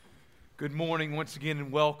Good morning once again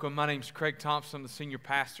and welcome. My name is Craig Thompson. I'm the senior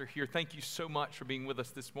pastor here. Thank you so much for being with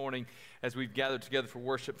us this morning as we've gathered together for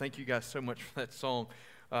worship. Thank you guys so much for that song.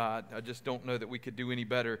 I just don't know that we could do any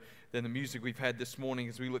better than the music we've had this morning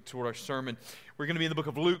as we look toward our sermon. We're going to be in the book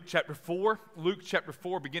of Luke chapter 4. Luke chapter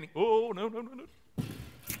 4 beginning. Oh, no.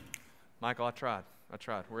 Michael, I tried.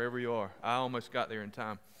 Wherever you are. I almost got there in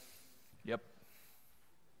time. Yep.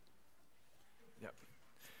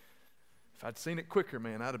 If I'd seen it quicker,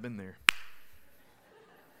 man, I'd have been there.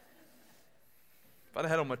 If I'd have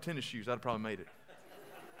had on my tennis shoes, I'd have probably made it.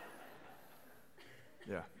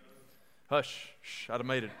 Yeah. Hush. I'd have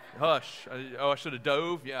made it. Hush. I should have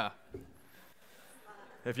dove. Yeah.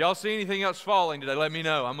 If y'all see anything else falling today, let me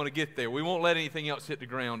know. I'm going to get there. We won't let anything else hit the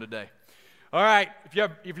ground today. All right. If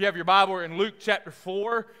you have your Bible, we're in Luke chapter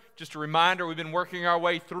 4. Just a reminder, we've been working our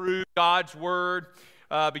way through God's Word.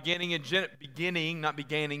 Beginning in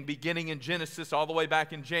Genesis all the way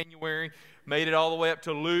back in January, made it all the way up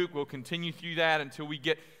to Luke. We'll continue through that until we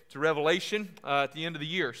get to Revelation at the end of the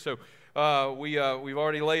year. So we've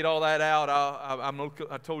already laid all that out.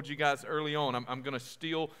 I told you guys early on, I'm going to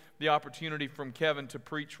steal the opportunity from Kevin to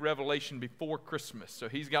preach Revelation before Christmas. So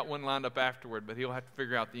he's got one lined up afterward, but he'll have to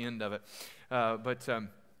figure out the end of it.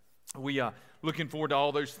 We looking forward to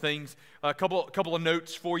all those things. A couple of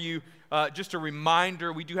notes for you. Just a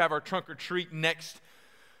reminder, we do have our trunk or treat next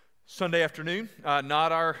Sunday afternoon.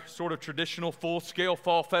 Not our sort of traditional full-scale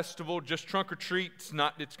fall festival, just trunk or treat.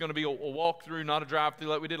 It's going to be a walk-through, not a drive-through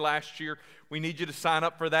like we did last year. We need you to sign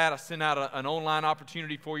up for that. I sent out an online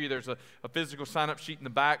opportunity for you. There's a physical sign-up sheet in the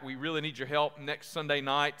back. We really need your help next Sunday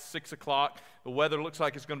night, 6 o'clock. The weather looks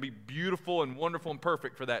like it's going to be beautiful and wonderful and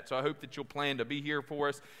perfect for that. So I hope that you'll plan to be here for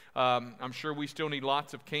us. I'm sure we still need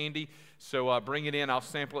lots of candy. So bring it in. I'll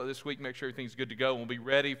sample it this week, make sure everything's good to go. We'll be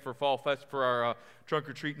ready for Fall Fest for our trunk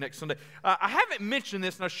or treat next Sunday. I haven't mentioned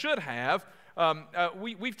this, and I should have.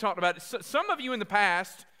 We've talked about it. Some of you in the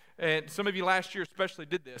past, and some of you last year especially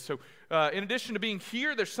did this. So in addition to being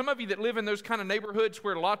here, there's some of you that live in those kind of neighborhoods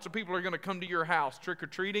where lots of people are going to come to your house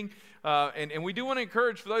trick-or-treating. And we do want to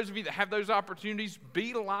encourage, for those of you that have those opportunities,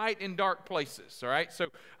 be light in dark places, all right? So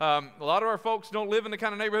a lot of our folks don't live in the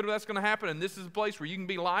kind of neighborhood where that's going to happen, and this is a place where you can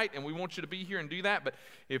be light, and we want you to be here and do that. But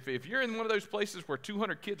if you're in one of those places where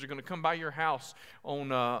 200 kids are going to come by your house on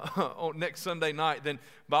next Sunday night, then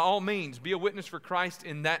by all means, be a witness for Christ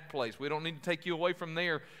in that place. We don't need to take you away from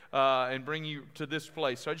there and bring you to this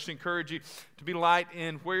place. So I just encourage you to be light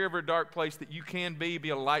in wherever dark place that you can be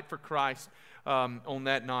a light for Christ on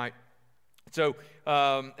that night. So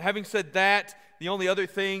having said that, the only other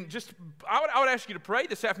thing, I would ask you to pray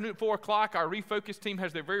this afternoon at 4 o'clock. Our Refocus team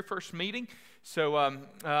has their very first meeting. So,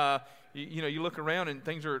 you look around and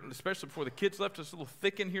things are, especially before the kids left, us a little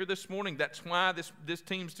thick in here this morning. That's why this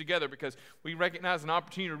team's together, because we recognize an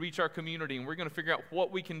opportunity to reach our community, and we're going to figure out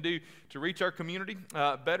what we can do to reach our community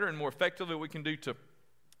better and more effectively, what we can do to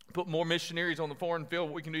put more missionaries on the foreign field,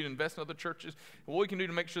 what we can do to invest in other churches, and what we can do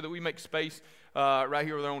to make sure that we make space right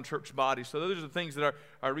here with our own church body. So those are the things that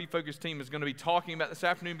our Refocus team is going to be talking about this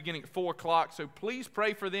afternoon beginning at 4 o'clock. So please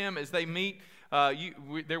pray for them as they meet.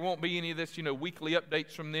 There won't be any of this, weekly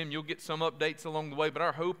updates from them. You'll get some updates along the way, but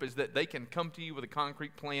our hope is that they can come to you with a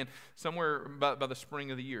concrete plan somewhere by the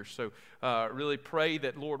spring of the year. So really pray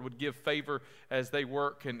that Lord would give favor as they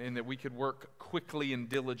work and that we could work quickly and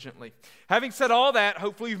diligently. Having said all that,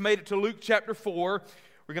 hopefully you've made it to Luke chapter 4.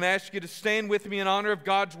 We're going to ask you to stand with me in honor of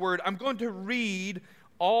God's Word. I'm going to read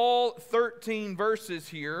all 13 verses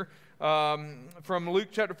here from Luke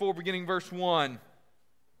chapter 4, beginning verse 1.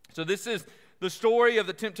 So this is the story of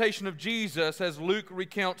the temptation of Jesus as Luke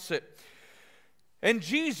recounts it. And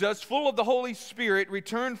Jesus, full of the Holy Spirit,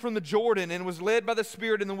 returned from the Jordan and was led by the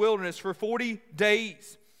Spirit in the wilderness for 40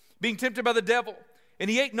 days, being tempted by the devil. And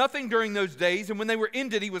he ate nothing during those days, and when they were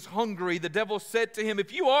ended, he was hungry. The devil said to him,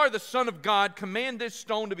 "If you are the Son of God, command this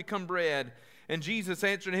stone to become bread." And Jesus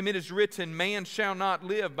answered him, "It is written, man shall not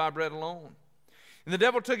live by bread alone." And the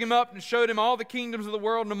devil took him up and showed him all the kingdoms of the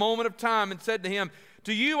world in a moment of time, and said to him,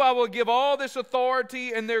 "To you I will give all this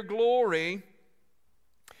authority and their glory,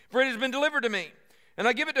 for it has been delivered to me, and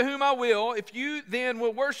I give it to whom I will. If you then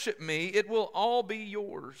will worship me, it will all be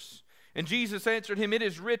yours." And Jesus answered him, "It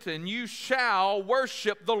is written, you shall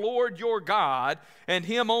worship the Lord your God, and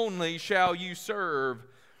him only shall you serve."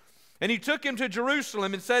 And he took him to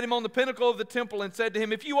Jerusalem and set him on the pinnacle of the temple and said to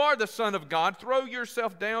him, "If you are the Son of God, throw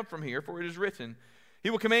yourself down from here, for it is written, he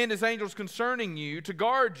will command his angels concerning you to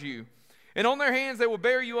guard you. And on their hands they will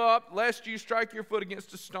bear you up, lest you strike your foot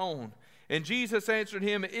against a stone." And Jesus answered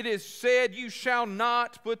him, "It is said, you shall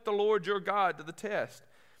not put the Lord your God to the test."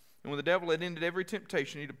 And when the devil had ended every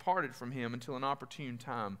temptation, he departed from him until an opportune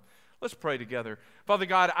time. Let's pray together. Father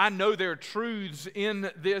God, I know there are truths in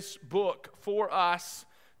this book for us,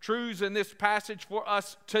 truths in this passage for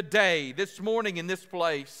us today, this morning in this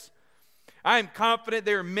place. I am confident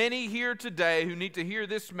there are many here today who need to hear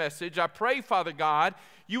this message. I pray, Father God,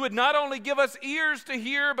 you would not only give us ears to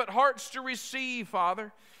hear, but hearts to receive,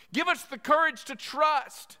 Father. Give us the courage to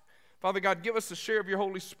trust. Father God, give us a share of your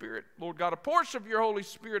Holy Spirit. Lord God, a portion of your Holy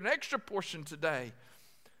Spirit, an extra portion today,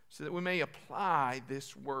 so that we may apply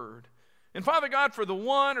this word. And Father God, for the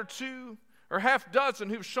one or two or half dozen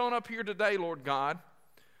who've shown up here today, Lord God,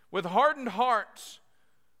 with hardened hearts,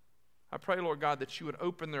 I pray, Lord God, that you would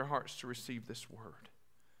open their hearts to receive this word.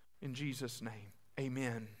 In Jesus' name,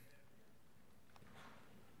 amen.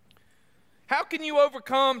 How can you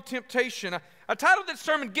overcome temptation? I titled this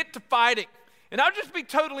sermon, Get to Fighting. And I'll just be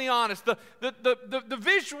totally honest. The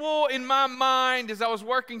visual in my mind as I was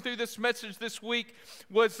working through this message this week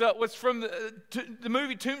was from the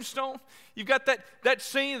movie Tombstone. You've got that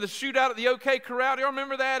scene of the shootout at the OK Corral. Do you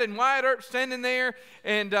remember that? And Wyatt Earp standing there,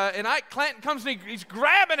 and Ike Clanton comes and he's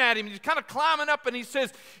grabbing at him. He's kind of climbing up, and he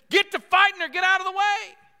says, "Get to fighting or get out of the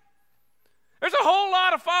way." There's a whole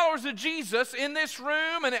lot of followers of Jesus in this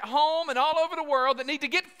room and at home and all over the world that need to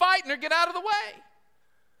get fighting or get out of the way.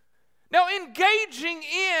 Now, engaging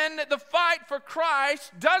in the fight for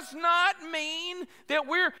Christ does not mean that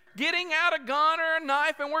we're getting out a gun or a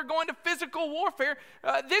knife and we're going to physical warfare.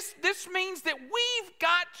 This means that we've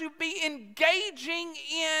got to be engaging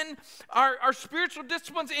in our spiritual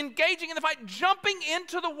disciplines, engaging in the fight, jumping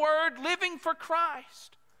into the Word, living for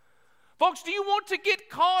Christ. Folks, do you want to get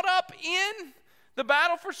caught up in the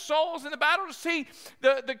battle for souls and the battle to see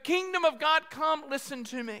the kingdom of God come? Listen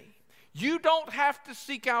to me. You don't have to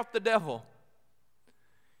seek out the devil.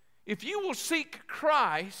 If you will seek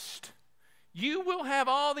Christ, you will have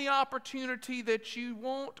all the opportunity that you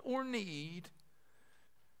want or need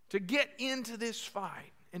to get into this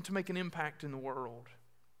fight and to make an impact in the world.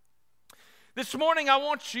 This morning, I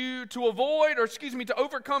want you to to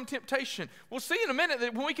overcome temptation. We'll see in a minute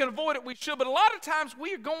that when we can avoid it, we should. But a lot of times,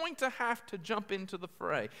 we are going to have to jump into the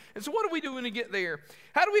fray. And so what do we do when we get there?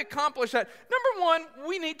 How do we accomplish that? Number one,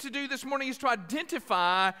 we need to do this morning is to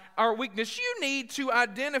identify our weakness. You need to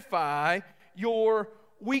identify your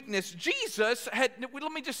weakness.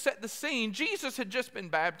 Let me just set the scene. Jesus had just been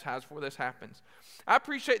baptized before this happens. I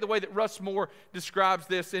appreciate the way that Russ Moore describes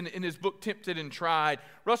this in his book, Tempted and Tried.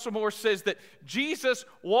 Russell Moore says that Jesus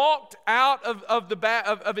walked out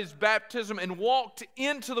of his baptism and walked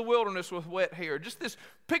into the wilderness with wet hair. Just this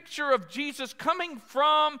picture of Jesus coming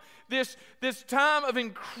from this time of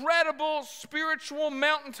incredible spiritual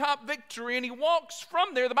mountaintop victory, and he walks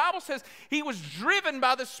from there. The Bible says he was driven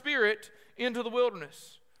by the Spirit into the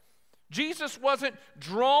wilderness. Jesus wasn't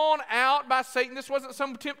drawn out by Satan. This wasn't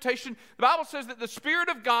some temptation. The Bible says that the Spirit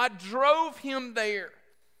of God drove him there.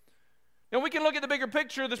 Now we can look at the bigger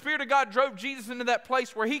picture. The Spirit of God drove Jesus into that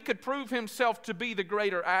place where he could prove himself to be the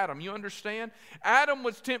greater Adam. You understand? Adam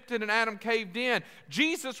was tempted and Adam caved in.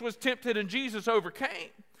 Jesus was tempted and Jesus overcame.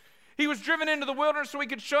 He was driven into the wilderness so he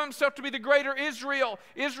could show himself to be the greater Israel.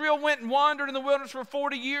 Israel went and wandered in the wilderness for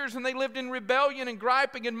 40 years, and they lived in rebellion and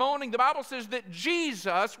griping and moaning. The Bible says that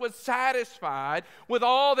Jesus was satisfied with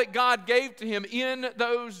all that God gave to him in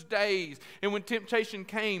those days. And when temptation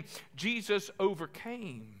came, Jesus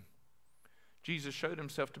overcame. Jesus showed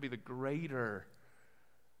himself to be the greater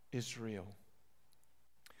Israel.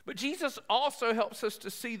 But Jesus also helps us to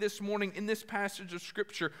see this morning in this passage of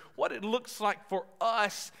Scripture what it looks like for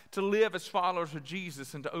us to live as followers of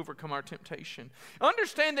Jesus and to overcome our temptation.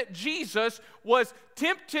 Understand that Jesus was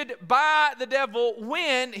tempted by the devil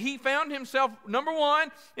when he found himself, number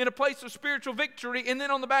one, in a place of spiritual victory, and then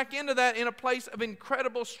on the back end of that, in a place of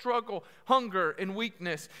incredible struggle, hunger, and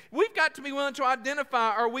weakness. We've got to be willing to identify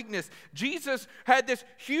our weakness. Jesus had this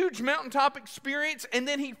huge mountaintop experience, and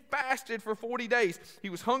then he fasted for 40 days. He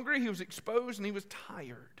was hungry, he was exposed, and he was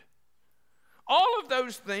tired. All of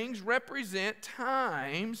those things represent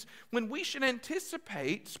times when we should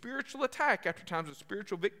anticipate spiritual attack after times of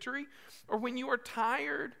spiritual victory or when you are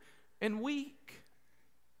tired and weak.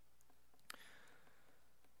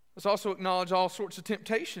 Let's also acknowledge all sorts of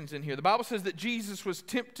temptations in here. The Bible says that Jesus was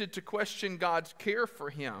tempted to question God's care for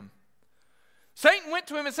him. Satan went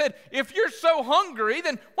to him and said, if you're so hungry,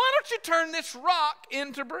 then why don't you turn this rock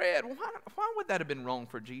into bread? Well, why would that have been wrong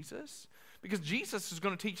for Jesus? Because Jesus is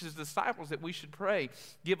going to teach his disciples that we should pray,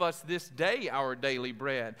 give us this day our daily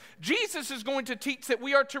bread. Jesus is going to teach that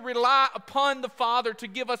we are to rely upon the Father to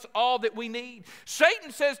give us all that we need. Satan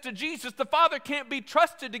says to Jesus, the Father can't be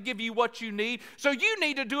trusted to give you what you need, so you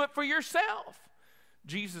need to do it for yourself.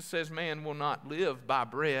 Jesus says, man will not live by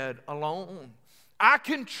bread alone. I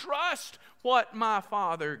can trust what my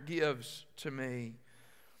Father gives to me.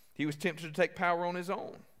 He was tempted to take power on his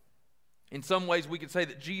own. In some ways, we could say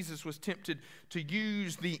that Jesus was tempted to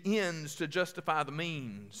use the ends to justify the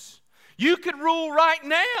means. You could rule right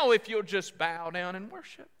now if you'll just bow down and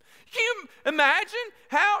worship. Can you imagine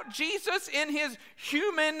how Jesus, in his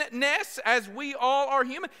humanness, as we all are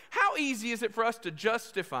human, how easy is it for us to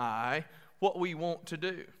justify what we want to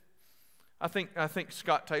do? I think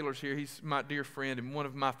Scott Taylor's here. He's my dear friend, and one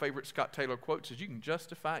of my favorite Scott Taylor quotes is, "You can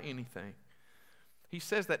justify anything." He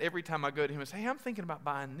says that every time I go to him and say, "Hey, I'm thinking about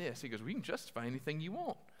buying this." He goes, "Well, you can justify anything you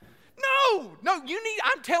want." No,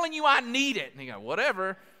 I'm telling you I need it. And he goes,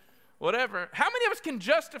 whatever. How many of us can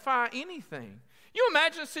justify anything? You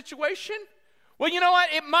imagine a situation? Well, you know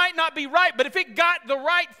what? It might not be right, but if it got the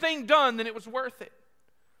right thing done, then it was worth it.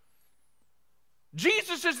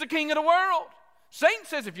 Jesus is the king of the world. Satan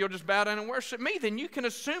says, if you'll just bow down and worship me, then you can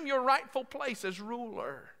assume your rightful place as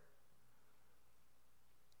ruler.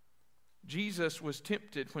 Jesus was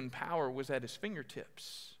tempted when power was at his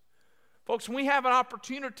fingertips. Folks, when we have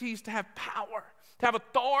opportunities to have power, to have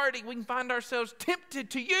authority, we can find ourselves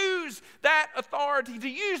tempted to use that authority, to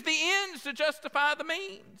use the ends to justify the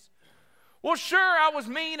means. Well, sure, I was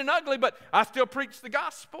mean and ugly, but I still preach the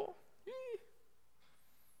gospel.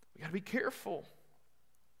 We got to be careful.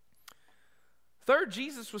 Third,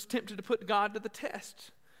 Jesus was tempted to put God to the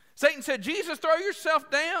test. Satan said, "Jesus, throw yourself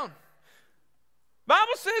down."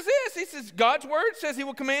 Bible says this. He says, God's word says he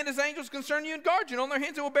will command his angels concerning you and guard you, and on their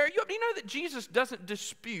hands they will bear you up. Do you know that Jesus doesn't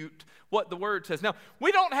dispute what the word says? Now,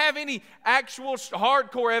 we don't have any actual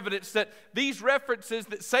hardcore evidence that these references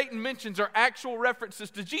that Satan mentions are actual references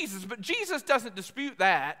to Jesus, but Jesus doesn't dispute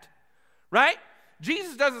that, right?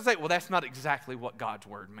 Jesus doesn't say, well, that's not exactly what God's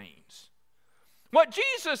word means. What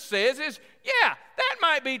Jesus says is, yeah, that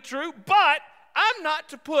might be true, but I'm not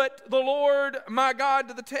to put the Lord my God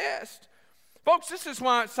to the test. Folks, this is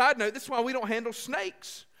why, side note, this is why we don't handle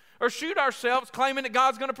snakes or shoot ourselves claiming that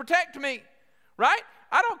God's going to protect me, right?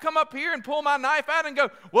 I don't come up here and pull my knife out and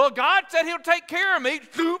go, well, God said he'll take care of me,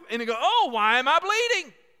 and you go, oh, why am I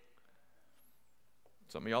bleeding?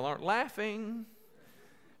 Some of y'all aren't laughing.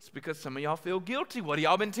 It's because some of y'all feel guilty. What have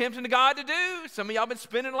y'all been tempting to God to do? Some of y'all been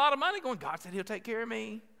spending a lot of money going, God said he'll take care of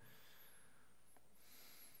me.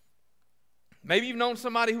 Maybe you've known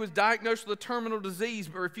somebody who was diagnosed with a terminal disease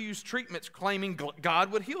but refused treatments claiming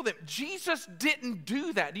God would heal them. Jesus didn't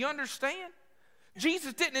do that. Do you understand?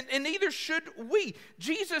 Jesus didn't, and neither should we.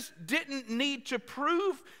 Jesus didn't need to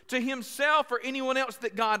prove to himself or anyone else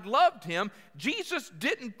that God loved him. Jesus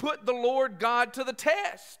didn't put the Lord God to the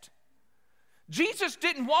test. Jesus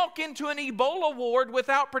didn't walk into an Ebola ward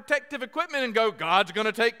without protective equipment and go, God's going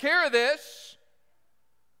to take care of this.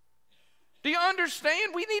 Do you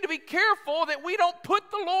understand? We need to be careful that we don't put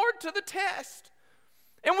the Lord to the test.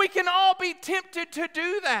 And we can all be tempted to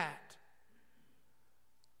do that.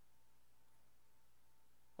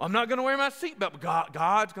 Well, I'm not going to wear my seatbelt, but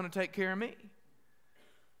God's going to take care of me.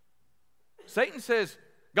 Satan says,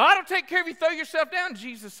 God will take care of you, throw yourself down.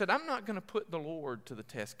 Jesus said, I'm not going to put the Lord to the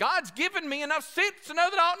test. God's given me enough sense to know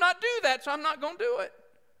that I ought not do that, so I'm not going to do it.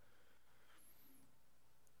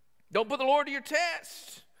 Don't put the Lord to your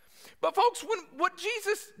test. But folks, what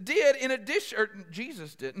Jesus did in addition, or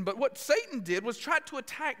Jesus didn't, but what Satan did was try to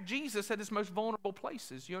attack Jesus at his most vulnerable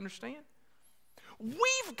places. You understand?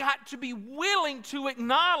 We've got to be willing to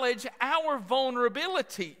acknowledge our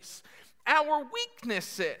vulnerabilities, our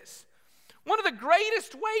weaknesses. One of the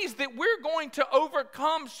greatest ways that we're going to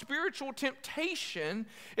overcome spiritual temptation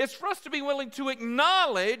is for us to be willing to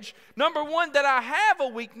acknowledge, number one, that I have a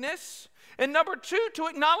weakness, and number two, to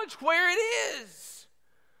acknowledge where it is.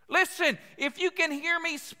 Listen, if you can hear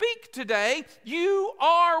me speak today, you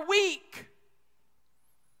are weak.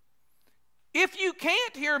 If you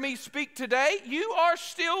can't hear me speak today, you are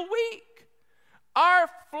still weak. Our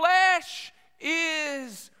flesh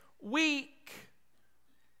is weak.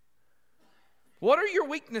 What are your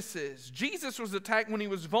weaknesses? Jesus was attacked when he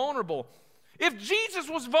was vulnerable. If Jesus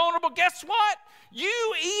was vulnerable, guess what?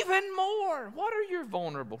 You even more. What are your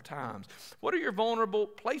vulnerable times? What are your vulnerable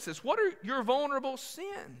places? What are your vulnerable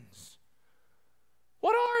sins?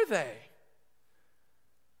 What are they?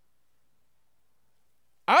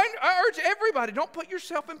 I urge everybody, don't put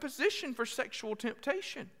yourself in position for sexual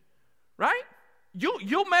temptation, right?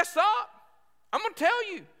 You'll mess up. I'm going to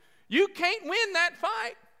tell you, you can't win that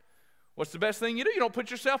fight. What's the best thing you do? You don't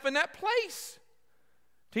put yourself in that place.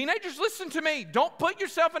 Teenagers, listen to me. Don't put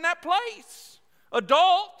yourself in that place.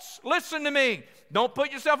 Adults, listen to me. Don't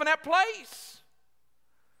put yourself in that place.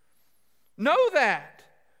 Know that.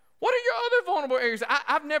 What are your other vulnerable areas?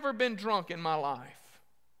 I've never been drunk in my life.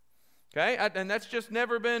 Okay, and that's just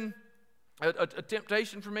never been a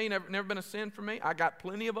temptation for me, never been a sin for me. I got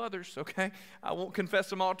plenty of others, okay? I won't confess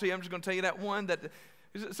them all to you. I'm just going to tell you that one.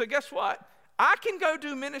 So guess what? I can go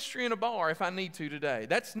do ministry in a bar if I need to today.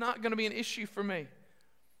 That's not going to be an issue for me.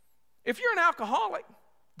 If you're an alcoholic,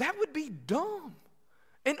 that would be dumb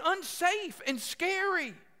and unsafe and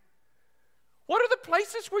scary. What are the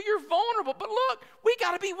places where you're vulnerable? But look, we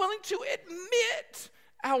got to be willing to admit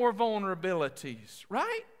our vulnerabilities,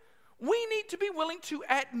 right? We need to be willing to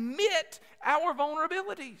admit our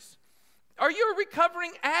vulnerabilities. Are you a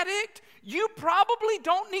recovering addict? You probably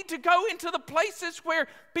don't need to go into the places where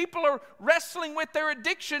people are wrestling with their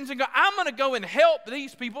addictions and go, I'm going to go and help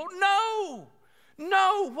these people. No,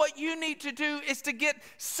 what you need to do is to get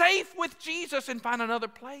safe with Jesus and find another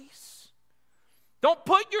place. Don't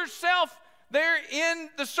put yourself there in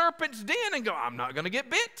the serpent's den and go, I'm not going to get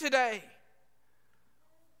bit today.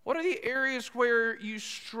 What are the areas where you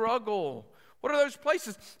struggle? What are those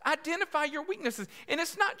places? Identify your weaknesses. And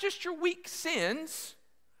it's not just your weak sins,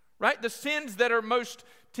 right? The sins that are most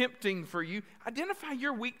tempting for you. Identify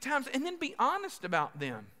your weak times and then be honest about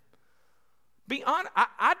them. Be honest.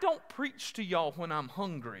 I don't preach to y'all when I'm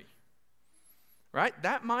hungry, right?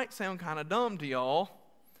 That might sound kind of dumb to y'all,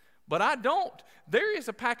 but I don't. There is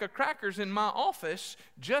a pack of crackers in my office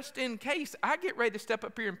just in case I get ready to step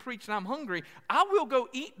up here and preach and I'm hungry. I will go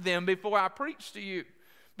eat them before I preach to you,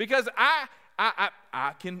 because I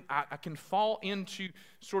can fall into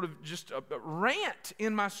sort of just a rant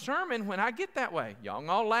in my sermon when I get that way. Y'all can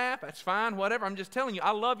all laugh. That's fine, whatever. I'm just telling you,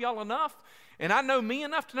 I love y'all enough, and I know me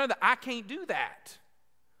enough to know that I can't do that.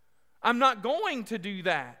 I'm not going to do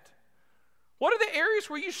that. What are the areas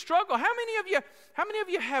where you struggle? How many of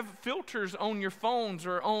you have filters on your phones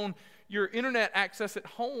or on your internet access at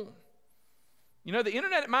home? You know, the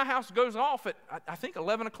internet at my house goes off at, I think,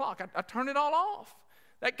 11 o'clock. I turn it all off.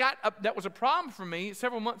 That was a problem for me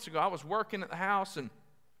several months ago. I was working at the house, and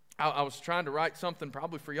I was trying to write something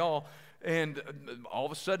probably for y'all, and all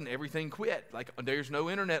of a sudden everything quit. Like, there's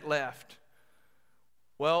no internet left.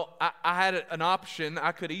 Well, I had an option.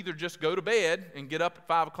 I could either just go to bed and get up at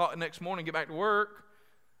 5 o'clock the next morning and get back to work,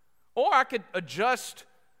 or I could adjust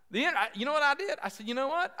the internet. You know what I did? I said, you know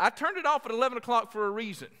what? I turned it off at 11 o'clock for a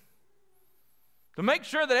reason. To make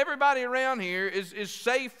sure that everybody around here is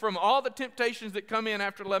safe from all the temptations that come in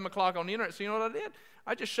after 11 o'clock on the internet. So you know what I did?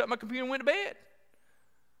 I just shut my computer and went to bed.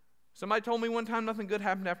 Somebody told me one time nothing good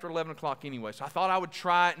happened after 11 o'clock anyway, so I thought I would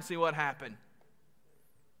try it and see what happened.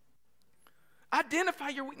 Identify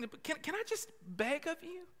your weakness. But can I just beg of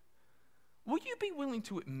you? Will you be willing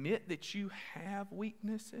to admit that you have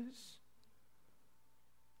weaknesses?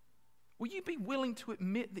 Will you be willing to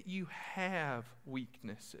admit that you have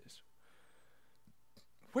weaknesses?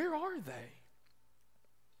 Where are they?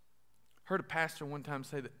 Heard a pastor one time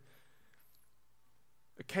say that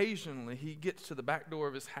occasionally he gets to the back door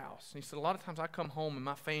of his house. And he said, a lot of times I come home and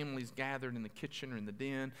my family's gathered in the kitchen or in the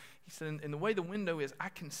den. He said, and the way the window is, I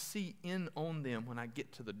can see in on them when I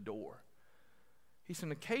get to the door. He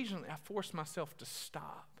said, occasionally I force myself to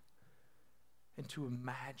stop and to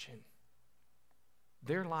imagine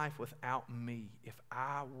their life without me if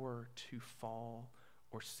I were to fall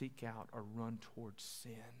or seek out or run towards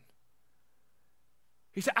sin.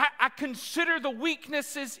 He said, I consider the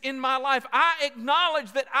weaknesses in my life. I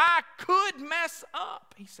acknowledge that I could mess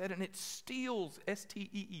up. He said, and it steels,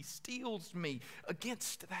 S-T-E-E, steels me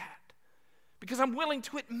against that. Because I'm willing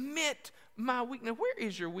to admit my weakness. Where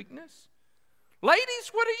is your weakness?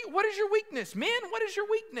 Ladies, what is your weakness? Men, what is your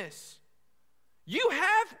weakness? You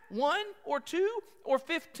have 1 or 2 or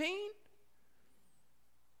 15.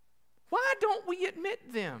 Why don't we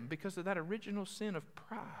admit them? Because of that original sin of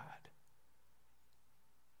pride.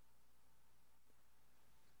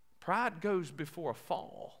 Pride goes before a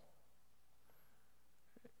fall.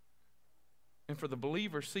 And for the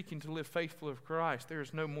believer seeking to live faithful of Christ, there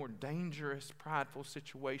is no more dangerous, prideful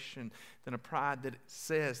situation than a pride that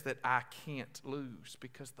says that I can't lose,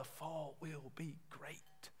 because the fall will be great.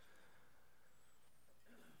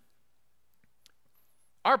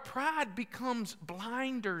 Our pride becomes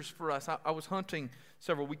blinders for us. I was hunting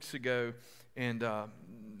several weeks ago, and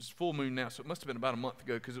it's full moon now, so it must have been about a month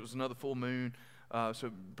ago, because it was another full moon.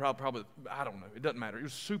 So probably, I don't know, it doesn't matter. It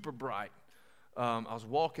was super bright. I was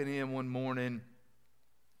walking in one morning,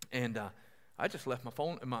 and I just left my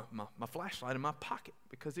phone and my flashlight in my pocket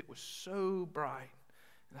because it was so bright.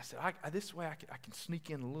 And I said, this way I can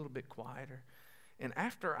sneak in a little bit quieter. And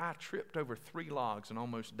after I tripped over 3 logs and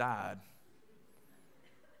almost died,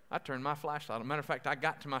 I turned my flashlight on. Matter of fact, I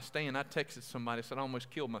got to my stand. I texted somebody, said I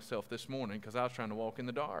almost killed myself this morning because I was trying to walk in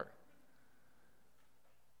the dark.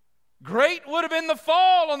 Great would have been the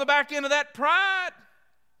fall on the back end of that pride.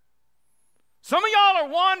 Some of y'all are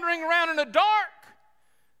wandering around in the dark.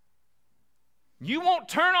 You won't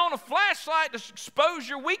turn on a flashlight to expose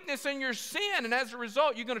your weakness and your sin, and as a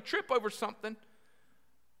result, you're going to trip over something.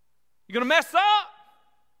 You're going to mess up,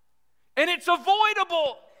 and it's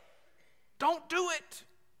avoidable. Don't do it.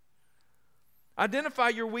 Identify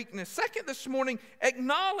your weakness. Second, this morning,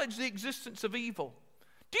 acknowledge the existence of evil.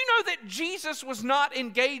 Do you know that Jesus was not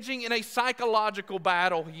engaging in a psychological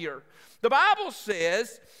battle here? The Bible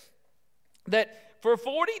says that for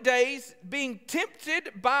 40 days being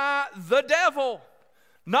tempted by the devil,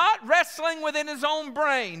 not wrestling within his own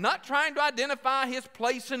brain, not trying to identify his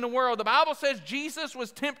place in the world. The Bible says Jesus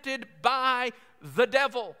was tempted by the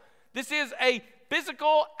devil. This is a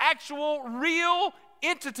physical, actual, real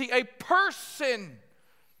entity, a person.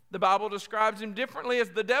 The Bible describes him differently as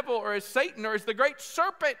the devil or as Satan or as the great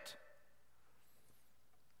serpent.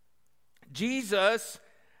 Jesus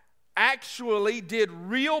actually did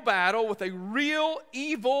real battle with a real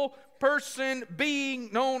evil person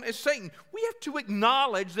being known as Satan. We have to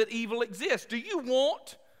acknowledge that evil exists. Do you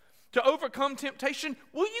want to overcome temptation?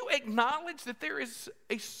 Will you acknowledge that there is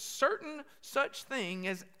a certain such thing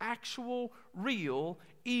as actual, real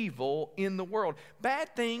evil in the world?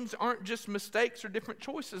 Bad things aren't just mistakes or different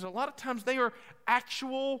choices. A lot of times they are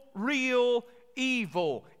actual, real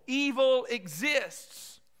evil. Evil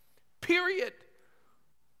exists. Period.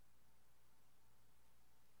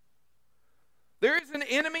 There is an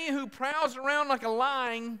enemy who prowls around like a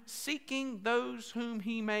lion, seeking those whom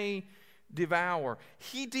he may devour.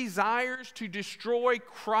 He desires to destroy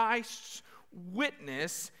Christ's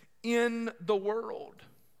witness in the world.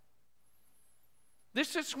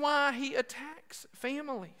 This is why he attacks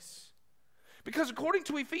families. Because according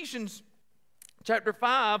to Ephesians chapter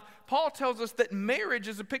 5, Paul tells us that marriage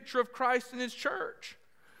is a picture of Christ and his church.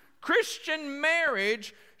 Christian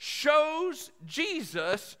marriage shows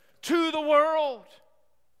Jesus to the world.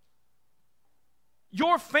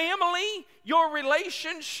 Your family, your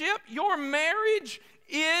relationship, your marriage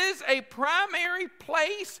is a primary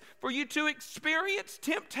place for you to experience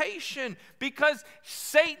temptation because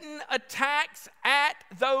Satan attacks at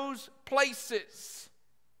those places.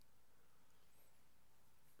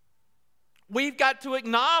 We've got to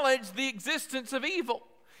acknowledge the existence of evil.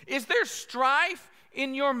 Is there strife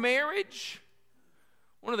in your marriage?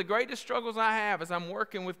 One of the greatest struggles I have as I'm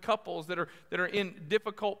working with couples that are in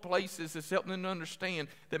difficult places is helping them to understand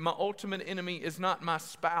that my ultimate enemy is not my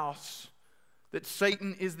spouse, that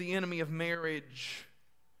Satan is the enemy of marriage.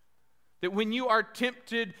 That when you are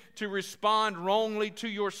tempted to respond wrongly to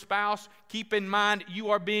your spouse, keep in mind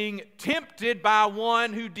you are being tempted by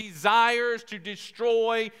one who desires to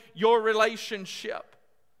destroy your relationship.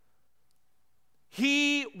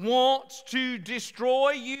 He wants to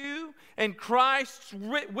destroy you and Christ's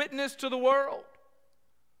witness to the world.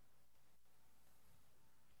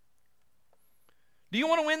 Do you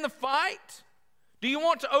want to win the fight? Do you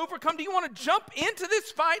want to overcome? Do you want to jump into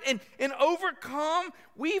this fight and overcome?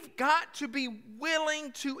 We've got to be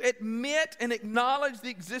willing to admit and acknowledge the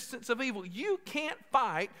existence of evil. You can't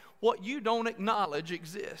fight what you don't acknowledge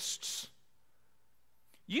exists.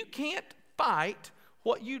 You can't fight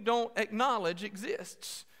what you don't acknowledge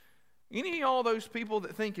exists. Any of y'all those people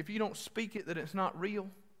that think if you don't speak it that it's not real?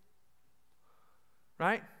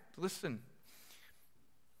 Right? Listen,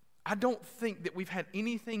 I don't think that we've had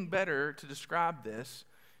anything better to describe this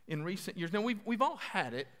in recent years. Now, we've all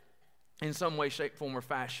had it in some way, shape, form, or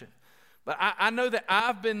fashion. But I know that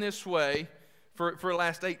I've been this way for the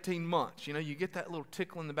last 18 months. You know, you get that little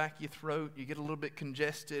tickle in the back of your throat, you get a little bit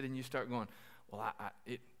congested, and you start going, well,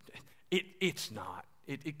 it's not.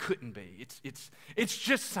 It couldn't be. It's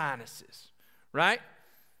just sinuses, right?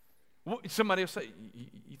 Somebody will say,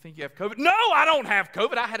 you think you have COVID? No, I don't have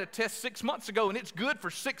COVID. I had a test 6 months ago, and it's good for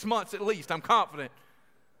 6 months at least. I'm confident.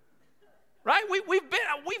 Right?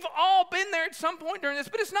 We've all been there at some point during this,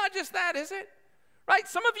 but it's not just that, is it? Right?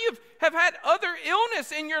 Some of you have had other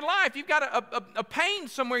illness in your life. You've got a pain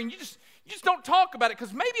somewhere, and you just don't talk about it,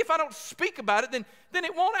 because maybe if I don't speak about it, then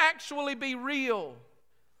it won't actually be real.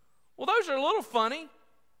 Well, those are a little funny.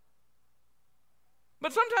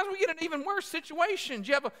 But sometimes we get in even worse situations.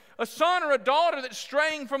 You have a son or a daughter that's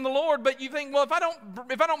straying from the Lord, but you think, well, if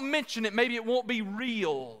I don't mention it, maybe it won't be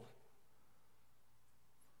real.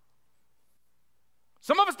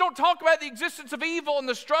 Some of us don't talk about the existence of evil and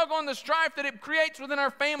the struggle and the strife that it creates within our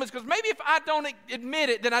families, because maybe if I don't admit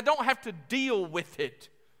it, then I don't have to deal with it.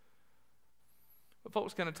 But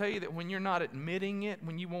folks, can I tell you that when you're not admitting it,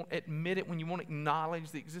 when you won't admit it, when you won't acknowledge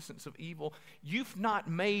the existence of evil, you've not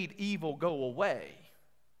made evil go away.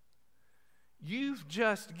 you've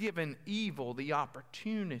just given evil the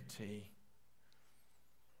opportunity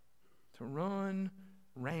to run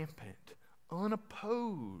rampant,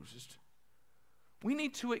 unopposed. We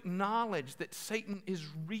need to acknowledge that Satan is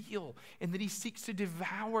real and that he seeks to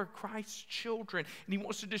devour Christ's children. And he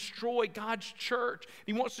wants to destroy God's church.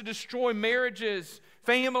 He wants to destroy marriages,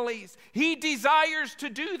 families. He desires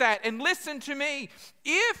to do that. And listen to me.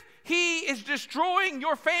 If he is destroying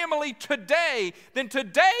your family today, then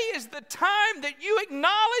today is the time that you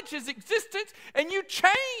acknowledge his existence and you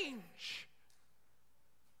change.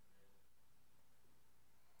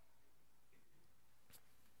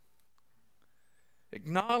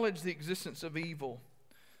 Acknowledge the existence of evil.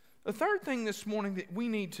 The third thing this morning that we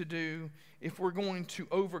need to do if we're going to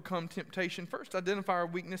overcome temptation, first, identify our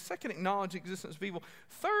weakness. Second, acknowledge the existence of evil.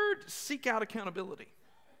 Third, seek out accountability.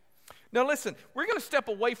 Now listen, we're going to step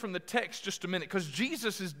away from the text just a minute because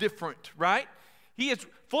Jesus is different, right? He is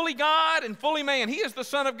fully God and fully man. He is the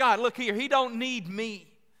Son of God. Look here, he don't need me.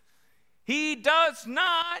 He does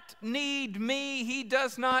not need me. He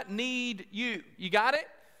does not need you. You got it?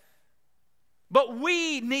 But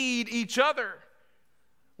we need each other.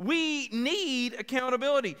 We need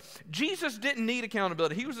accountability. Jesus didn't need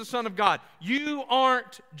accountability. He was the Son of God. You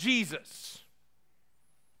aren't Jesus.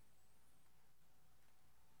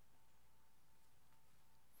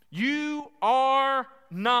 You are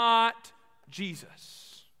not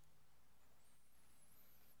Jesus.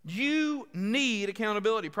 You need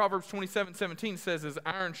accountability. Proverbs 27:17 says, as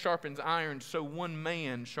iron sharpens iron, so one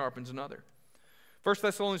man sharpens another. 1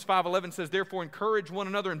 Thessalonians 5:11 says, therefore encourage one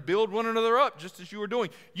another and build one another up, just as you are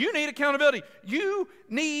doing. You need accountability. You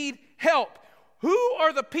need help. Who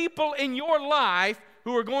are the people in your life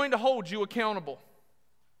who are going to hold you accountable?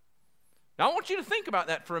 Now I want you to think about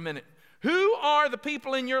that for a minute. Who are the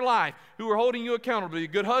people in your life who are holding you accountable? To be a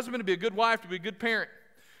good husband, to be a good wife, to be a good parent.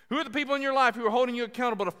 Who are the people in your life who are holding you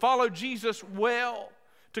accountable to follow Jesus well,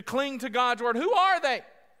 to cling to God's word? Who are they?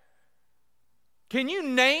 Can you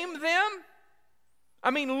name them? I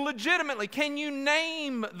mean, legitimately, can you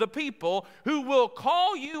name the people who will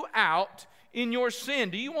call you out in your sin?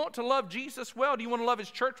 Do you want to love Jesus well? Do you want to love his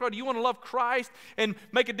church well? Do you want to love Christ and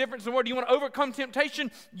make a difference in the world? Do you want to overcome temptation?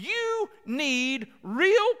 You need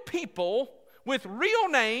real people with real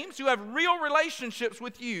names who have real relationships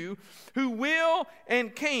with you who will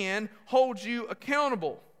and can hold you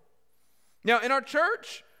accountable. Now, in our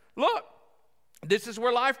church, look, this is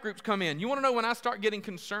where life groups come in. You want to know when I start getting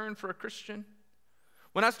concerned for a Christian?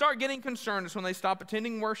 When I start getting concerned is when they stop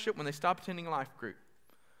attending worship, when they stop attending life group.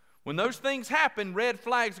 When those things happen, red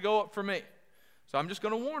flags go up for me. So I'm just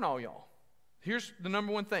going to warn all y'all. Here's the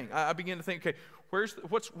number one thing. I begin to think, okay,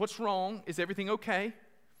 what's wrong? Is everything okay?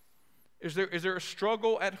 Is there a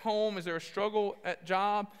struggle at home? Is there a struggle at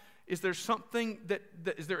job? Is there something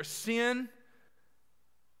is there a sin?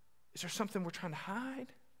 Is there something we're trying to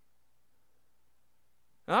hide?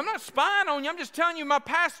 Now, I'm not spying on you. I'm just telling you my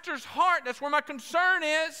pastor's heart. That's where my concern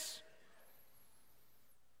is.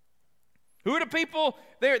 Who are the people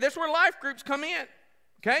there? That's where life groups come in.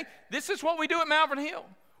 Okay? This is what we do at Malvern Hill.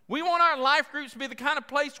 We want our life groups to be the kind of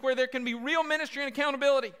place where there can be real ministry and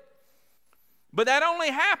accountability. But that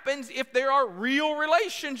only happens if there are real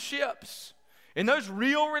relationships. And those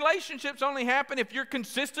real relationships only happen if you're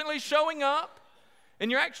consistently showing up and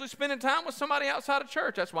you're actually spending time with somebody outside of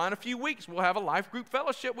church. That's why in a few weeks we'll have a life group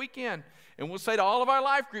fellowship weekend. And we'll say to all of our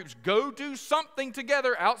life groups, go do something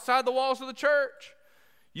together outside the walls of the church.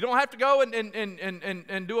 You don't have to go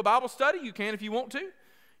and do a Bible study. You can if you want to.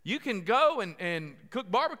 You can go and cook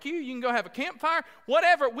barbecue. You can go have a campfire.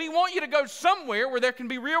 Whatever. We want you to go somewhere where there can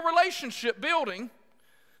be real relationship building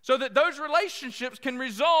so that those relationships can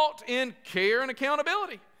result in care and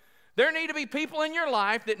accountability. There need to be people in your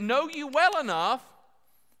life that know you well enough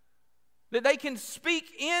that they can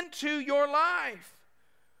speak into your life.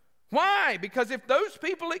 Why? Because if those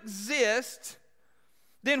people exist,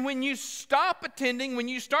 then when you stop attending, when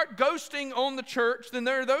you start ghosting on the church, then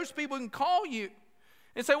there are those people who can call you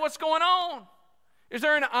and say, what's going on? Is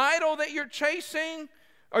there an idol that you're chasing?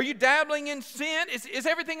 Are you dabbling in sin? Is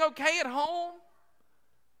everything okay at home?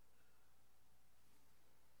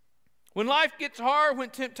 When life gets hard, when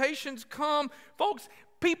temptations come, folks,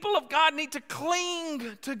 people of God need to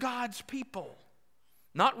cling to God's people,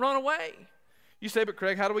 not run away. You say, but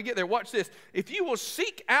Craig, how do we get there? Watch this. If you will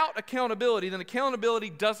seek out accountability, then accountability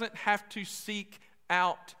doesn't have to seek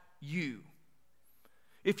out you.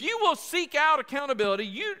 If you will seek out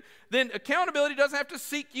accountability, then accountability doesn't have to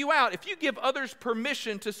seek you out. If you give others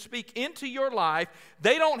permission to speak into your life,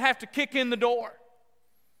 they don't have to kick in the door.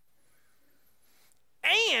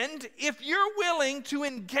 And if you're willing to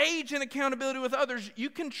engage in accountability with others, you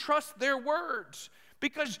can trust their words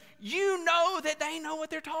because you know that they know what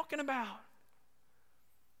they're talking about.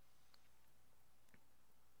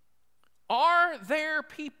 Are there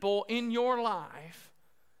people in your life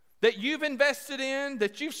that you've invested in,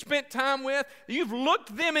 that you've spent time with, you've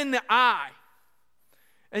looked them in the eye,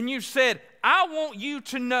 and you've said, I want you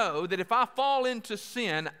to know that if I fall into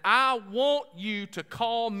sin, I want you to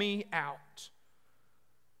call me out.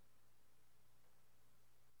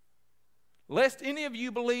 Lest any of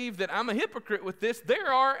you believe that I'm a hypocrite with this,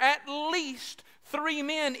 there are at least 3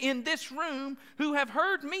 men in this room who have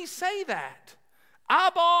heard me say that,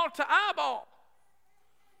 eyeball to eyeball.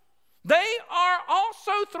 They are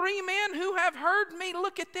also 3 men who have heard me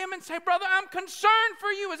look at them and say, brother, I'm concerned for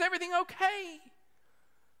you. Is everything okay?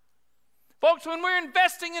 Folks, when we're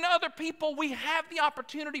investing in other people, we have the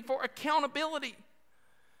opportunity for accountability.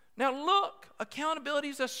 Now look, accountability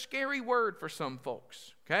is a scary word for some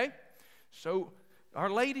folks, okay? So our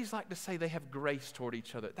ladies like to say they have grace toward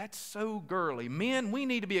each other. That's so girly. Men, we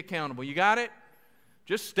need to be accountable. You got it?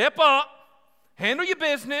 Just step up, handle your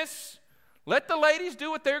business. Let the ladies do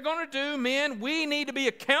what they're going to do. Men, we need to be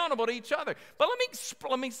accountable to each other. But let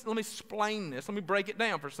me explain this. Let me break it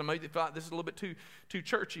down for somebody that thought this is a little bit too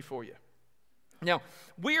churchy for you. Now,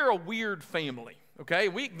 we're a weird family, okay?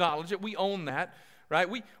 We acknowledge it. We own that, right?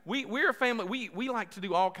 We're a family. We like to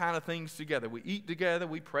do all kind of things together. We eat together.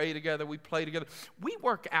 We pray together. We play together. We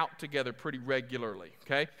work out together pretty regularly,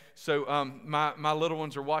 okay? So my little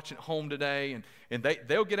ones are watching at home today, and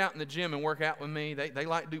they'll get out in the gym and work out with me. They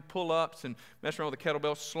like to do pull-ups and mess around with the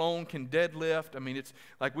kettlebell. Sloan can deadlift. I mean, it's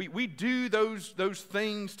like we do those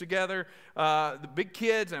things together. The big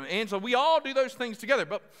kids and Angela, we all do those things together.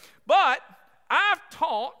 But I've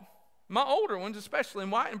taught my older ones, especially,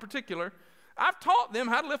 and Wyatt in particular, I've taught them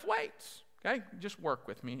how to lift weights, okay? Just work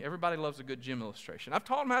with me. Everybody loves a good gym illustration. I've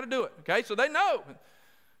taught them how to do it, okay? So they know,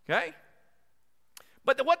 okay?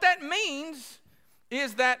 But what that means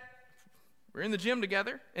is that we're in the gym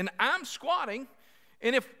together, and I'm squatting,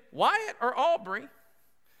 and if Wyatt or Aubrey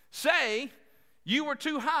say, you were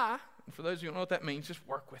too high, and for those of you who don't know what that means, just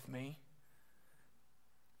work with me.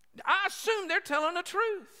 I assume they're telling the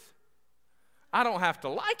truth. I don't have to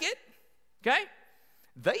like it, okay?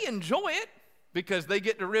 They enjoy it because they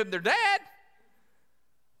get to rib their dad.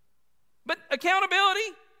 But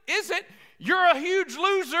accountability isn't, you're a huge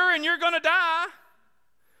loser and you're going to die.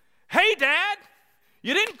 Hey, Dad,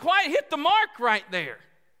 you didn't quite hit the mark right there.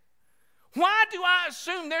 Why do I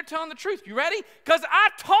assume they're telling the truth? You ready? Because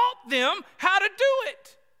I taught them how to do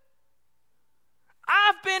it.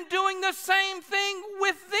 I've been doing the same thing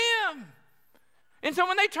with them. And so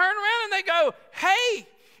when they turn around and they go, hey,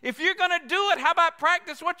 if you're going to do it, how about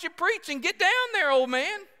practice what you preach and get down there, old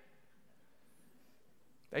man?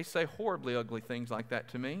 They say horribly ugly things like that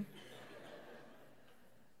to me.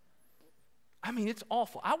 I mean, it's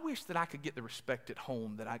awful. I wish that I could get the respect at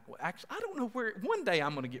home that I don't know where. One day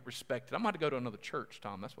I'm going to get respected. I'm going to go to another church,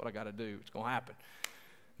 Tom. That's what I got to do. It's going to happen.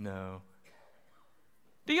 No.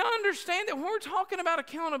 Do you understand that when we're talking about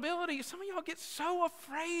accountability, some of y'all get so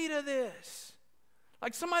afraid of this?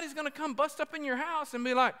 Like somebody's going to come bust up in your house and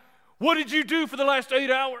be like, what did you do for the last 8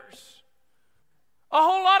 hours? A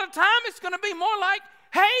whole lot of time it's going to be more like,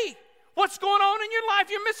 hey, what's going on in your life?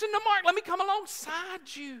 You're missing the mark. Let me come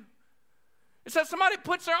alongside you. It's that somebody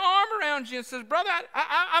puts their arm around you and says, brother,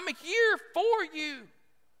 I'm here for you.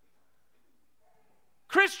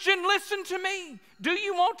 Christian, listen to me. Do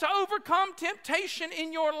you want to overcome temptation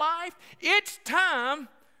in your life? It's time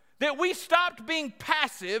that we stopped being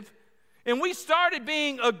passive and we started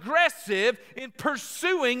being aggressive in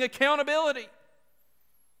pursuing accountability.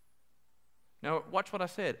 Now, watch what I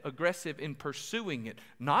said. Aggressive in pursuing it,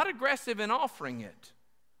 not aggressive in offering it.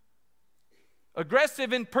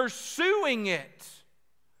 Aggressive in pursuing it.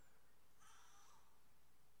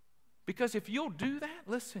 Because if you'll do that,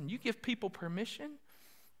 listen, you give people permission,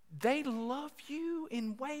 they love you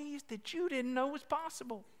in ways that you didn't know was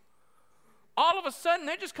possible. All of a sudden,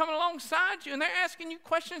 they're just coming alongside you and they're asking you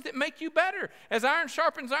questions that make you better. As iron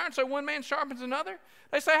sharpens iron, so one man sharpens another.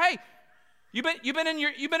 They say, hey, you've been in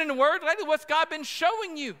the Word lately? What's God been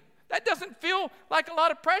showing you? That doesn't feel like a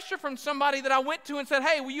lot of pressure from somebody that I went to and said,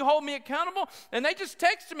 hey, will you hold me accountable? And they just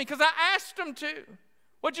texted me because I asked them to.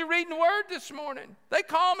 What'd you read in the Word this morning? They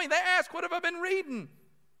call me. They ask, what have I been reading?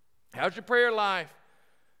 How's your prayer life?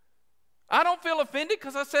 I don't feel offended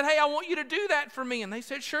because I said, hey, I want you to do that for me. And they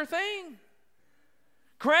said, sure thing.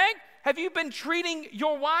 Craig, have you been treating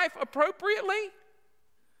your wife appropriately?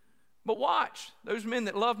 But watch, those men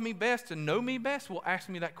that love me best and know me best will ask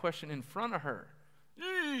me that question in front of her.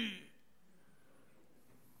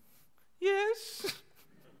 Yes.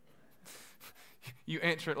 You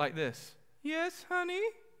answer it like this. Yes, honey.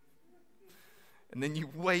 And then you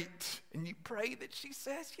wait and you pray that she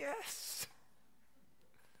says yes.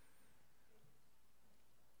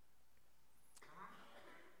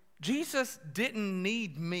 Jesus didn't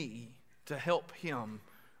need me to help him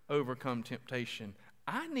overcome temptation.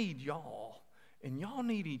 I need y'all, and y'all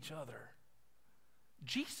need each other.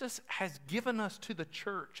 Jesus has given us to the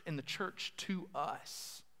church and the church to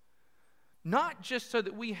us. Not just so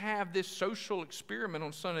that we have this social experiment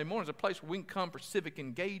on Sunday mornings, a place where we can come for civic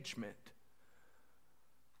engagement.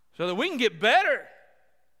 So that we can get better.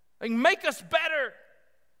 They can make us better.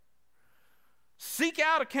 Seek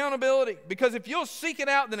out accountability. Because if you'll seek it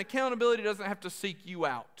out, then accountability doesn't have to seek you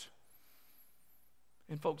out.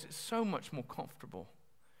 And folks, it's so much more comfortable.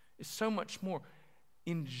 It's so much more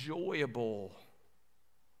enjoyable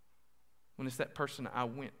when it's that person I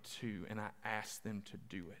went to and I asked them to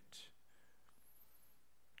do it.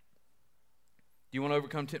 Do you want to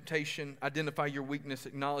overcome temptation? Identify your weakness,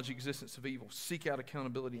 acknowledge the existence of evil, seek out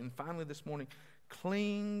accountability. And finally this morning,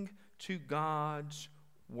 cling to God's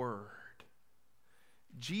word.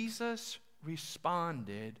 Jesus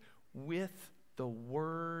responded with the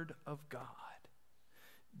word of God.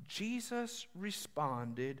 Jesus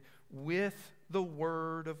responded with the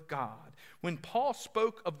word of God. When Paul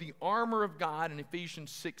spoke of the armor of God in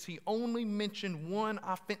Ephesians 6, he only mentioned one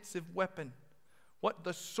offensive weapon. What?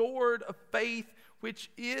 The sword of faith,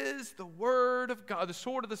 which is the word of God. The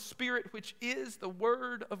sword of the Spirit, which is the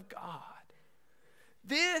word of God.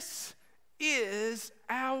 This is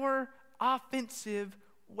our offensive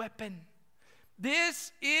weapon.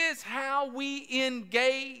 This is how we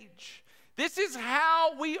engage. This is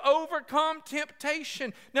how we overcome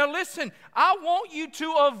temptation. Now listen, I want you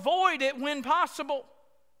to avoid it when possible.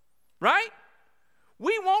 Right?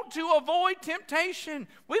 We want to avoid temptation.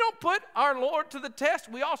 We don't put our Lord to the test.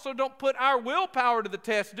 We also don't put our willpower to the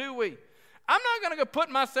test, do we? I'm not going to go put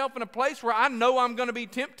myself in a place where I know I'm going to be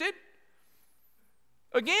tempted.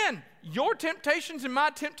 Again, your temptations and my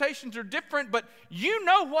temptations are different, but you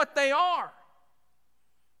know what they are.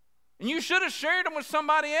 And you should have shared them with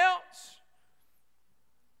somebody else.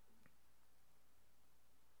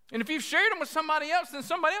 And if you've shared them with somebody else, then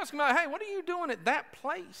somebody else can be like, hey, what are you doing at that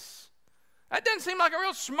place? That doesn't seem like a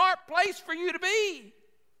real smart place for you to be.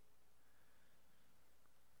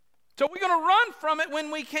 So we're going to run from it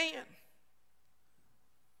when we can.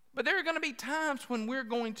 But there are going to be times when we're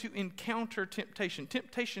going to encounter temptation.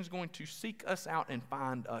 Temptation is going to seek us out and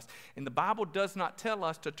find us. And the Bible does not tell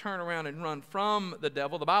us to turn around and run from the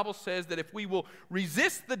devil. The Bible says that if we will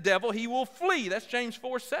resist the devil, he will flee. That's James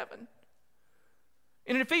 4:7.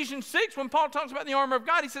 And in Ephesians 6, when Paul talks about the armor of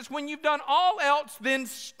God, he says, when you've done all else, then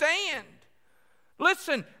stand.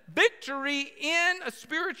 Listen, victory in a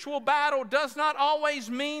spiritual battle does not always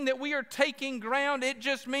mean that we are taking ground. It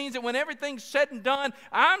just means that when everything's said and done,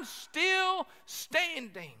 I'm still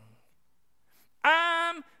standing.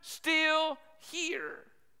 I'm still here.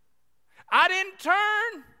 I didn't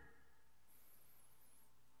turn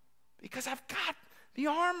because I've got the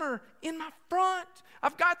armor in my front.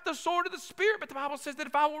 I've got the sword of the Spirit, but the Bible says that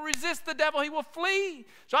if I will resist the devil, he will flee.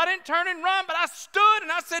 So I didn't turn and run, but I stood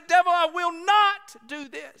and I said, devil, I will not do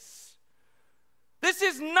this. This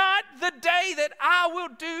is not the day that I will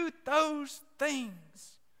do those things.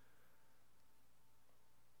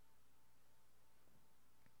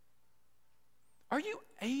 Are you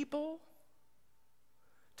able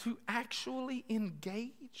to actually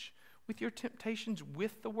engage with your temptations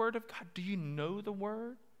with the Word of God? Do you know the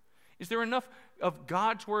Word? Is there enough of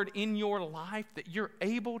God's Word in your life that you're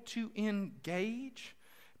able to engage?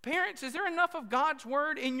 Parents, is there enough of God's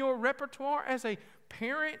Word in your repertoire as a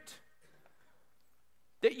parent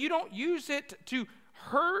that you don't use it to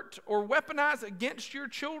hurt or weaponize against your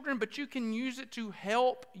children, but you can use it to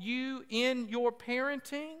help you in your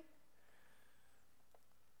parenting?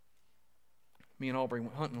 Me and Aubrey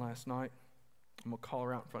went hunting last night. I'm going to call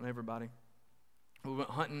her out in front of everybody. We went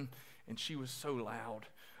hunting, and she was so loud.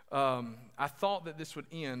 I thought that this would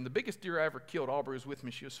end. The biggest deer I ever killed, Aubrey was with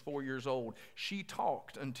me. She was 4 years old. She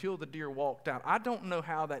talked until the deer walked out. I don't know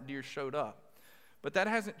how that deer showed up, but that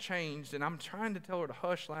hasn't changed, and I'm trying to tell her to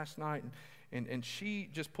hush last night, and she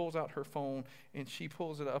just pulls out her phone, and she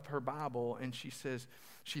pulls it up her Bible, and she says,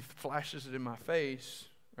 she flashes it in my face,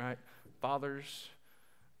 right? Fathers,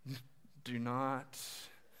 do not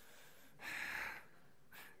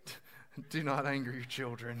anger your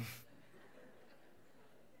children.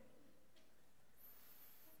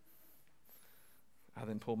 I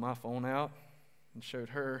then pulled my phone out and showed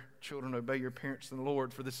her, children, obey your parents in the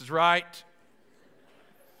Lord, for this is right.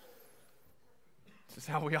 This is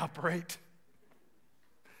how we operate.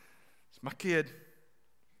 It's my kid.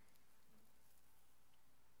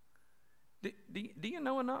 Do you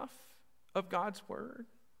know enough of God's word?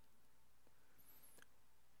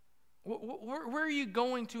 Where are you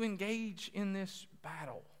going to engage in this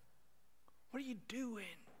battle? What are you doing?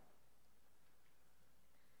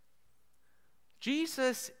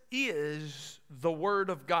 Jesus is the Word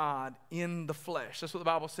of God in the flesh. That's what the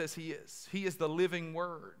Bible says He is. He is the living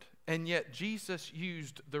Word. And yet Jesus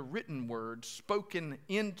used the written word spoken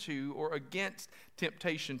into or against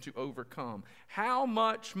temptation to overcome. How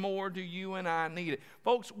much more do you and I need it?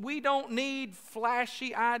 Folks, we don't need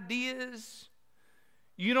flashy ideas.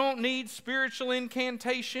 You don't need spiritual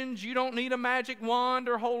incantations. You don't need a magic wand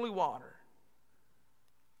or holy water.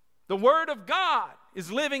 The Word of God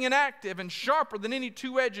is living and active and sharper than any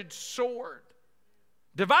two-edged sword,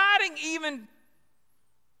 dividing even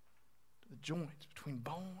the joints between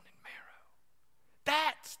bone and marrow.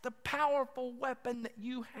 That's the powerful weapon that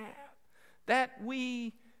you have, that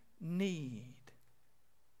we need.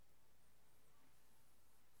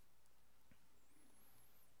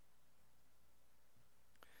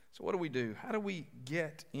 So what do we do? How do we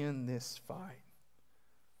get in this fight?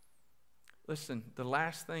 Listen, the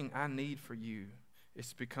last thing I need for you is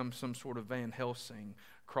to become some sort of Van Helsing,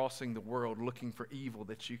 crossing the world looking for evil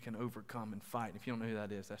that you can overcome and fight. If you don't know who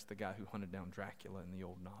that is, that's the guy who hunted down Dracula in the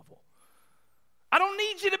old novel. I don't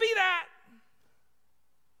need you to be that.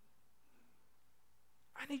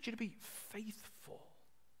 I need you to be faithful,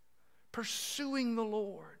 pursuing the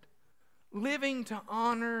Lord, living to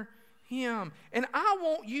honor Him. And I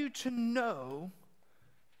want you to know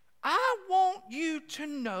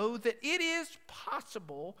that it is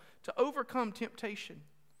possible to overcome temptation.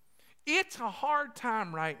 It's a hard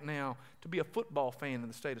time right now to be a football fan in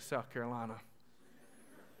the state of South Carolina.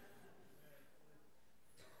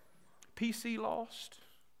 PC lost,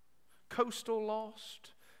 Coastal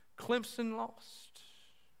lost, Clemson lost,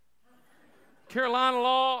 Carolina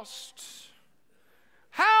lost.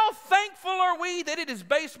 How thankful are we that it is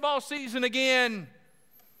baseball season again?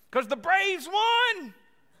 Because the Braves won.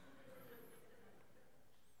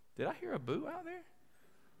 Did I hear a boo out there?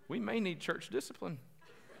 We may need church discipline.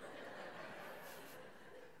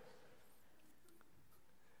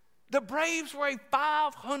 The Braves were a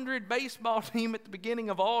 500 baseball team at the beginning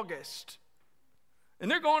of August. And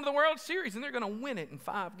they're going to the World Series, and they're going to win it in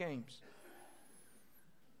 5 games.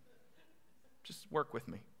 Just work with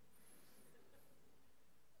me.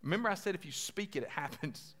 Remember I said if you speak it, it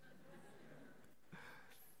happens.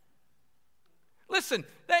 Listen,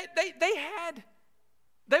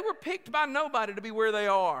 they were picked by nobody to be where they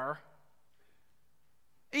are.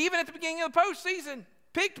 Even at the beginning of the postseason,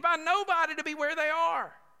 picked by nobody to be where they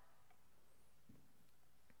are.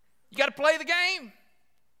 You got to play the game.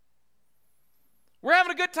 We're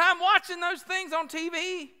having a good time watching those things on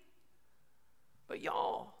TV. But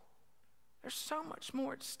y'all, there's so much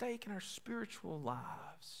more at stake in our spiritual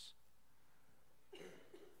lives.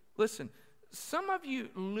 Listen, some of you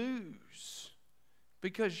lose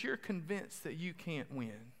because you're convinced that you can't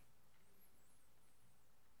win.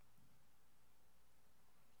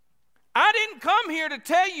 I didn't come here to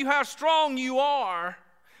tell you how strong you are.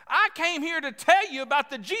 I came here to tell you about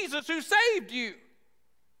the Jesus who saved you.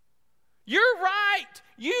 You're right.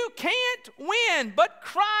 You can't win, but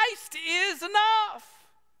Christ is enough.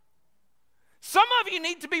 Some of you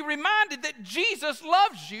need to be reminded that Jesus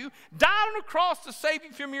loves you, died on a cross to save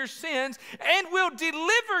you from your sins, and will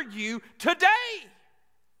deliver you today.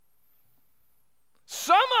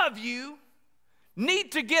 Some of you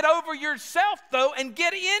need to get over yourself, though, and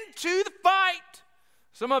get into the fight.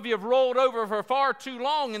 Some of you have rolled over for far too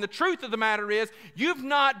long, and the truth of the matter is you've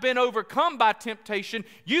not been overcome by temptation.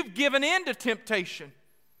 You've given in to temptation.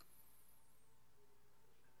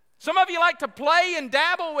 Some of you like to play and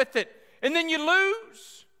dabble with it, and then you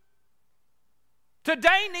lose.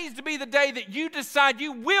 Today needs to be the day that you decide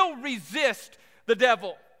you will resist the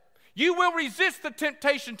devil. You will resist the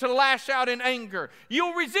temptation to lash out in anger. You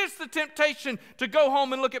will resist the temptation to go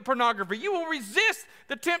home and look at pornography. You will resist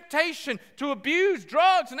the temptation to abuse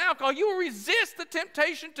drugs and alcohol. You will resist the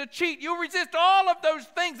temptation to cheat. You will resist all of those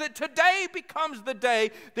things. That today becomes the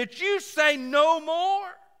day that you say no more.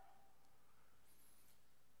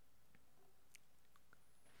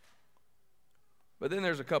 But then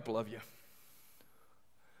there's a couple of you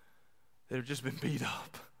that have just been beat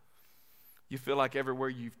up. You feel like everywhere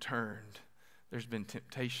you've turned, there's been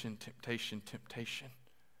temptation, temptation, temptation.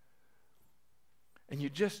 And you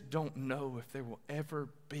just don't know if there will ever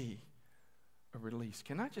be a release.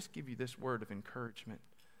 Can I just give you this word of encouragement?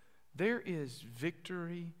 There is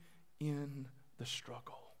victory in the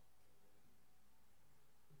struggle.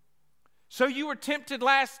 So you were tempted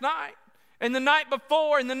last night, and the night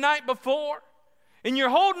before, and the night before, and you're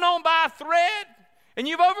holding on by a thread, and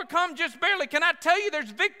you've overcome just barely. Can I tell you there's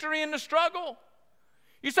victory in the struggle?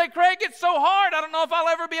 You say, Craig, it's so hard. I don't know if I'll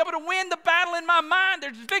ever be able to win the battle in my mind.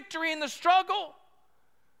 There's victory in the struggle.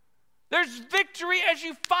 There's victory as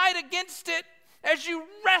you fight against it, as you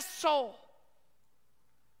wrestle.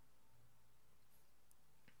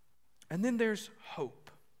 And then there's hope.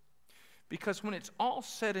 Because when it's all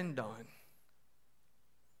said and done,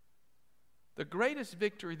 the greatest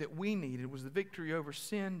victory that we needed was the victory over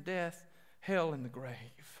sin, death, hell, and the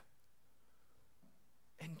grave.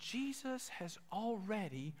 And Jesus has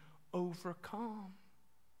already overcome.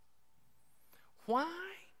 Why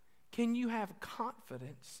can you have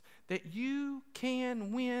confidence that you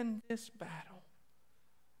can win this battle?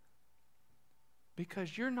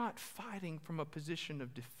 Because you're not fighting from a position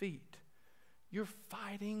of defeat. You're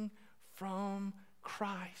fighting from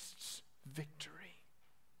Christ's victory.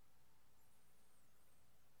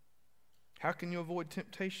 How can you avoid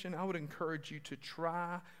temptation? I would encourage you to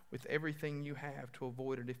try with everything you have to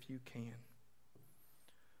avoid it if you can.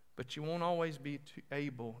 But you won't always be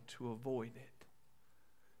able to avoid it.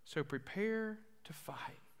 So prepare to fight.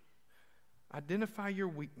 Identify your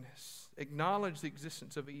weakness. Acknowledge the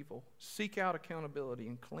existence of evil. Seek out accountability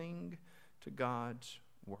and cling to God's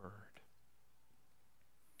word.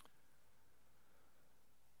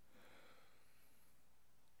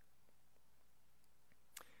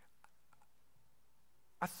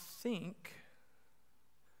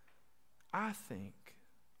 I think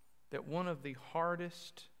that one of the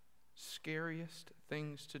hardest, scariest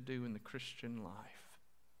things to do in the Christian life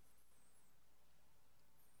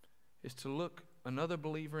is to look another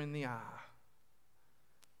believer in the eye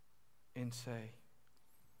and say,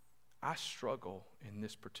 I struggle in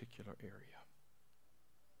this particular area.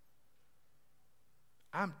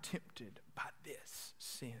 I'm tempted by this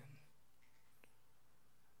sin.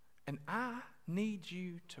 And I need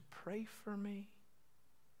you to pray for me.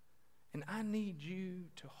 And I need you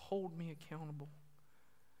to hold me accountable.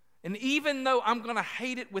 And even though I'm going to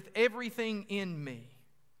hate it with everything in me,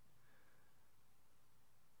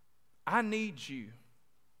 I need you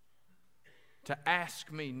to ask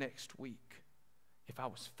me next week if I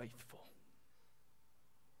was faithful.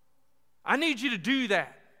 I need you to do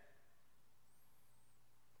that.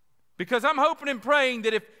 Because I'm hoping and praying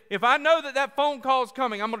that if I know that phone call is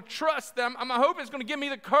coming, I'm going to trust them. I'm hoping it's going to give me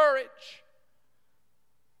the courage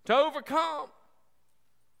to overcome.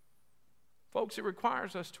 Folks, it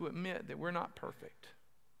requires us to admit that we're not perfect,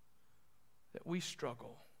 that we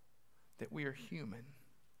struggle, that we are human.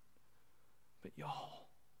 But y'all,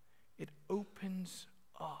 it opens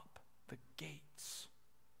up the gates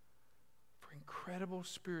for incredible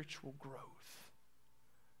spiritual growth.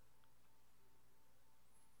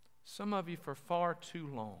 Some of you for far too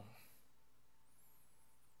long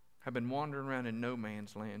have been wandering around in no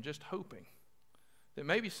man's land just hoping that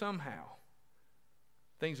maybe somehow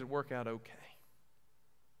things would work out okay.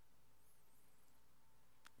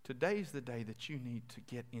 Today's the day that you need to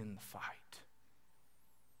get in the fight.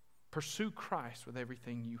 Pursue Christ with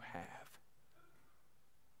everything you have.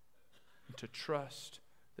 And to trust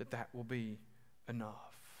that that will be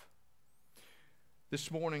enough. This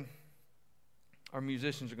morning, our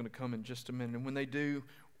musicians are going to come in just a minute. And when they do,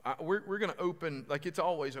 we're going to open, like it's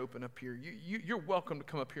always open up here. You're welcome to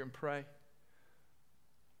come up here and pray.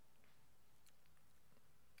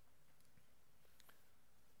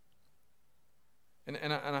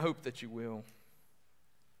 And I hope that you will.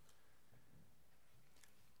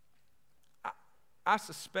 I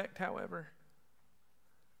suspect, however,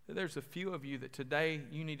 that there's a few of you that today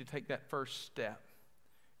you need to take that first step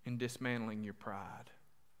in dismantling your pride.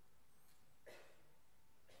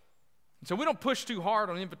 And so we don't push too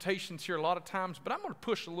hard on invitations here a lot of times, but I'm going to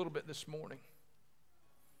push a little bit this morning.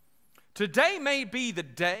 Today may be the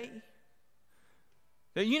day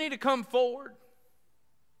that you need to come forward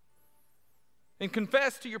and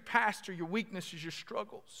confess to your pastor your weaknesses, your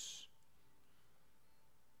struggles.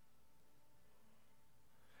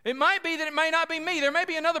 It might be that it may not be me. There may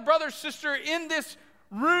be another brother or sister in this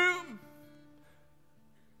room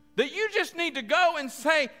that you just need to go and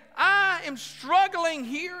say, I am struggling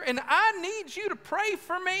here and I need you to pray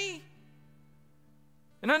for me.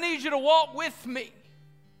 And I need you to walk with me.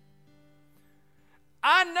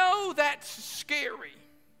 I know that's scary.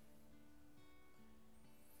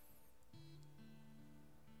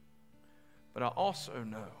 But I also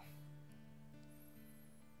know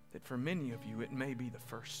that for many of you, it may be the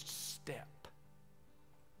first step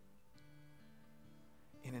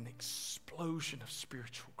in an explosion of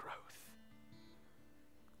spiritual growth.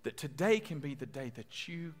 that today can be the day that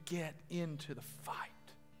you get into the fight.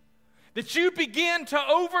 That you begin to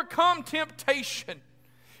overcome temptation.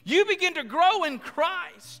 You begin to grow in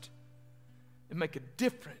Christ and make a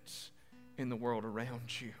difference in the world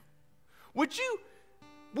around you. Would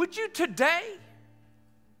you today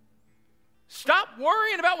stop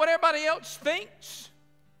worrying about what everybody else thinks?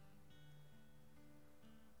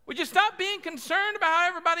 Would you stop being concerned about how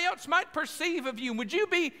everybody else might perceive of you? Would you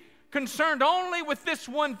be concerned only with this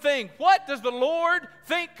one thing? What does the Lord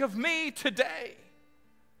think of me today?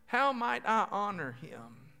 How might I honor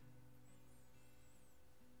Him?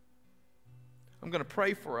 I'm going to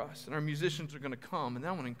pray for us, and our musicians are going to come, and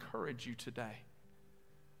I want to encourage you today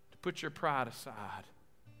to put your pride aside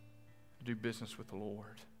and do business with the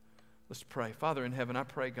Lord. Let's pray. Father in heaven, I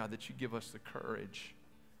pray, God, that you give us the courage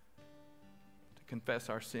to confess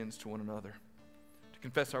our sins to one another, to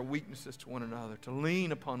confess our weaknesses to one another, to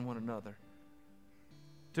lean upon one another,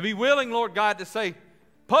 to be willing, Lord God, to say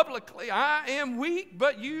publicly, I am weak,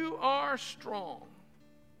 but you are strong.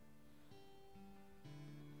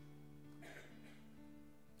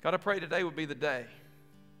 God, I pray today would be the day.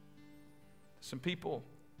 Some people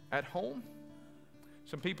at home,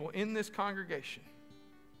 some people in this congregation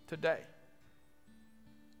today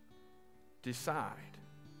decide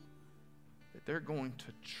that they're going to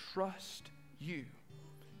trust you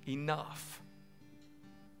enough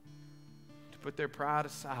to put their pride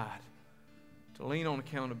aside, to lean on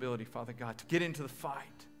accountability, Father God, to get into the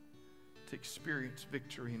fight, to experience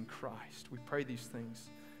victory in Christ. We pray these things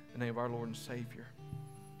in the name of our Lord and Savior.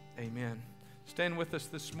 Amen. Stand with us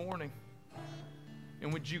this morning.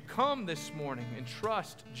 And would you come this morning and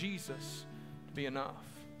trust Jesus to be enough?